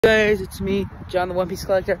Guys, it's me, John the One Piece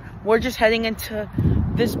Collector. We're just heading into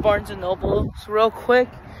this Barnes & Noble real quick,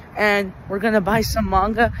 and we're gonna buy some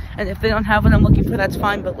manga, and if they don't have what I'm looking for, that's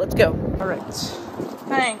fine, but let's go. Alright.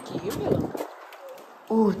 Thank you.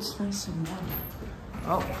 Oh, it's nice and warm.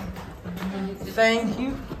 Oh. Thank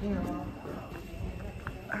you.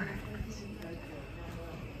 Alright.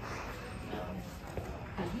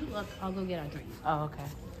 You look, I'll go get a drink. Oh, okay.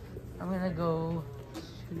 I'm gonna go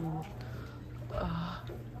to...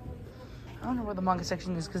 I don't know where the manga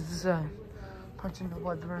section is because this is a Barnes & Noble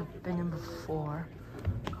I've never been in before.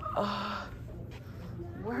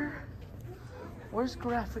 Where's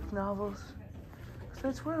graphic novels? Because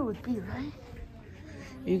that's where it would be, right?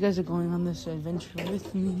 You guys are going on this adventure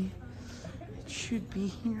with me. It should be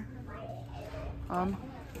here.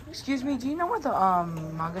 Excuse me, do you know where the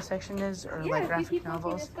manga section is, or like graphic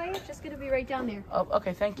novels? This way, it's just gonna be right down there. Oh,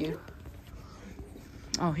 okay, thank you.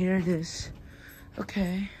 Oh, here it is.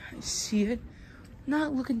 Okay, I see it.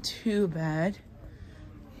 Not looking too bad.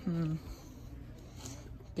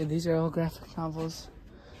 Yeah, these are all graphic novels.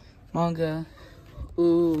 Manga.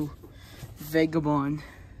 Ooh, Vagabond.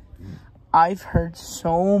 I've heard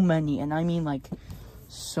so many, and I mean like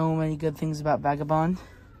so many good things about Vagabond.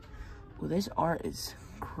 Ooh, this art is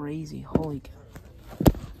crazy. Holy cow.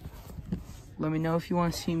 Let me know if you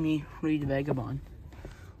want to see me read Vagabond.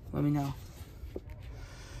 Let me know.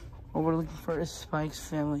 What we're looking for is Spike's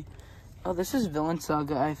Family. Oh, this is Villain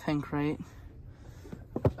Saga, I think, right?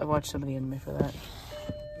 I watched some of the anime for that.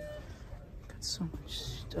 Got so much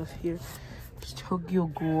stuff here. There's Tokyo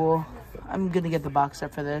Ghoul. I'm gonna get the box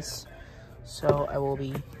set for this, so I will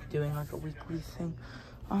be doing like a weekly thing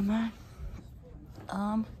on that.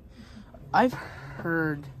 I've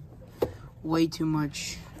heard way too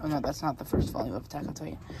much. Oh no, that's not the first volume of Attack on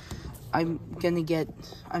Titan. I'm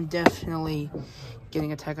definitely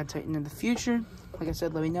getting Attack on Titan in the future. Like I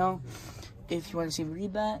said, let me know if you want to see me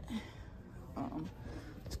read that.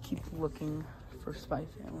 Let's keep looking for Spy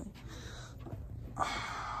Family.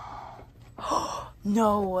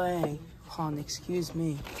 No way. Hold on, excuse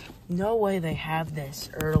me. No way they have this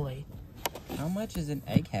early. How much is an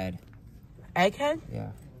Egghead? Egghead?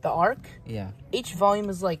 Yeah. The arc? Yeah. Each volume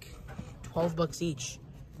is like $12 each.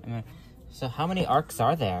 So how many arcs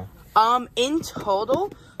are there? In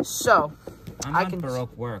total, so I'm on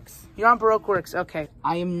Baroque Works. You're on Baroque Works, okay.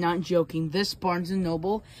 I am not joking. This Barnes &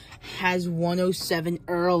 Noble has 107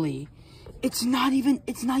 early. It's not even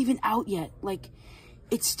out yet. Like,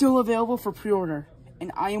 it's still available for pre-order.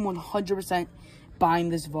 And I am 100% buying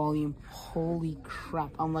this volume. Holy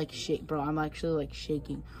crap. I'm like bro, I'm actually like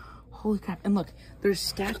shaking. Holy crap. And look, there's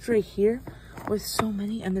stacked right here with so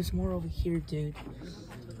many, and there's more over here, dude.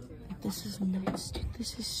 This is nuts, dude.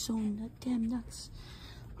 This is so damn nuts.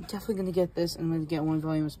 I'm definitely gonna get this, and I'm gonna get one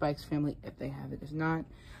volume of Spike's Family if they have it. If not,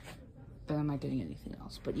 then I'm not getting anything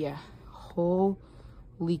else. But yeah,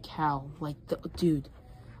 holy cow. Like, dude,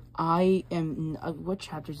 I am... what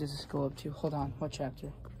chapters does this go up to? Hold on, what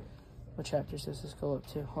chapter? What chapters does this go up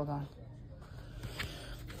to? Hold on.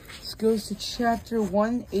 This goes to chapter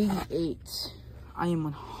 188. I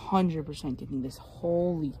am 100% getting this.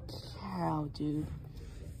 Holy cow, dude.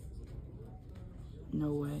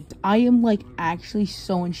 No way. I am like actually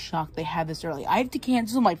so in shock they have this early. I have to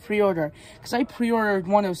cancel my pre-order because I pre-ordered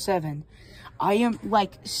 107. I am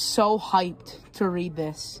like so hyped to read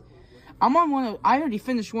this. I'm on I already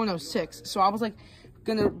finished 106, so I was like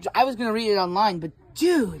I was gonna read it online, but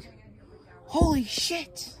dude, holy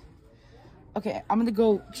shit. Okay, I'm gonna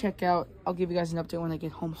go check out. I'll give you guys an update when I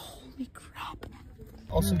get home. Holy crap.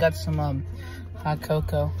 Also got some hot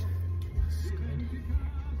cocoa.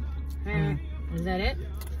 Is that it?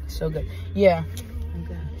 So good. Yeah.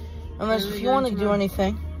 Okay. Unless if you want to do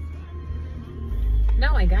anything.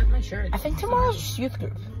 No, I got my shirt. I think tomorrow's just youth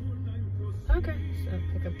group. Okay. So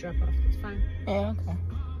pick up, drop off. It's fine. Yeah, okay.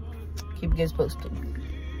 Keep you guys posted.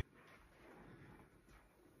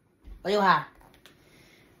 Aloha.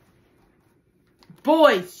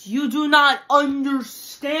 Boys, you do not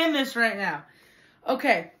understand this right now.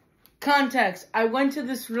 Okay. Context, I went to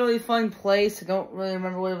this really fun place, I don't really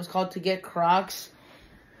remember what it was called, to get Crocs.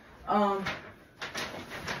 Because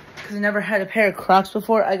I never had a pair of Crocs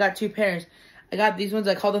before. I got two pairs. I got these ones,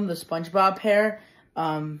 I call them the SpongeBob pair.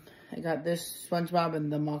 I got this SpongeBob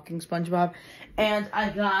and the Mocking SpongeBob. And I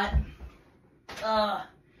got,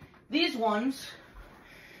 these ones,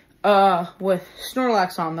 with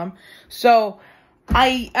Snorlax on them. So,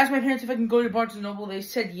 I asked my parents if I can go to Barnes & Noble, they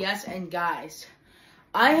said yes, and guys,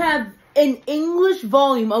 I have an English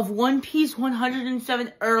volume of One Piece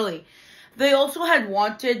 107 early. They also had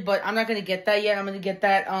Wanted, but I'm not going to get that yet. I'm going to get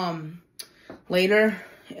that later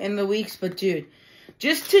in the weeks. But, dude,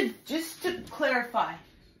 Just to clarify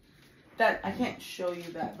that I can't show you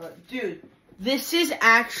that, but dude, this is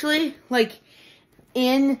actually like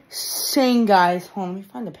insane, guys. Hold on, let me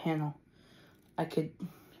find the panel I could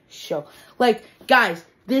show. Like, guys,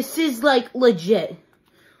 this is like legit.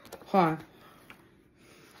 Hold on.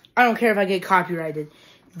 I don't care if I get copyrighted.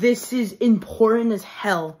 This is important as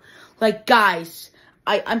hell. Like, guys,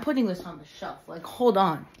 I'm putting this on the shelf. Like, hold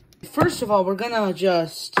on. First of all, we're gonna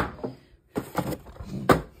just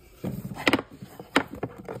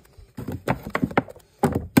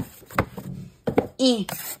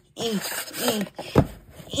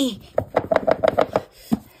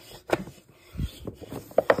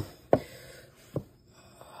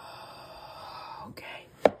Okay.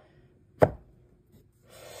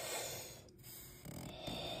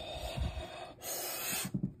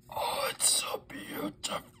 Oh, it's so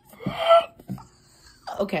beautiful.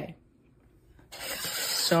 Okay.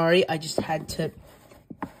 Sorry, I just had to.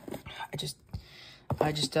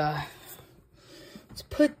 Let's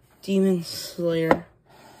put Demon Slayer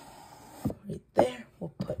right there.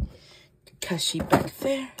 We'll put Kakashi back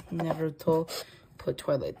there. Naruto. Put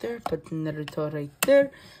Twilight there. Put Naruto right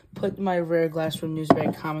there. Put my rare glass from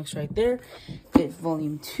Newsberry Comics right there. Get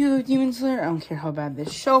Volume 2 of Demon Slayer. I don't care how bad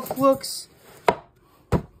this shelf looks.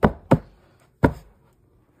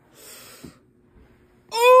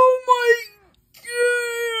 Oh my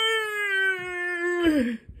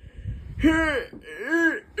god!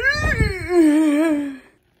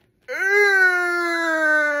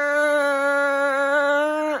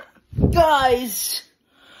 Guys,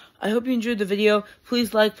 I hope you enjoyed the video.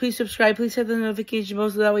 Please like, please subscribe, please hit the notification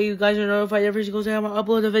bell so that way you guys are notified every single time I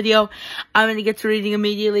upload a video. I'm going to get to reading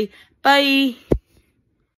immediately. Bye!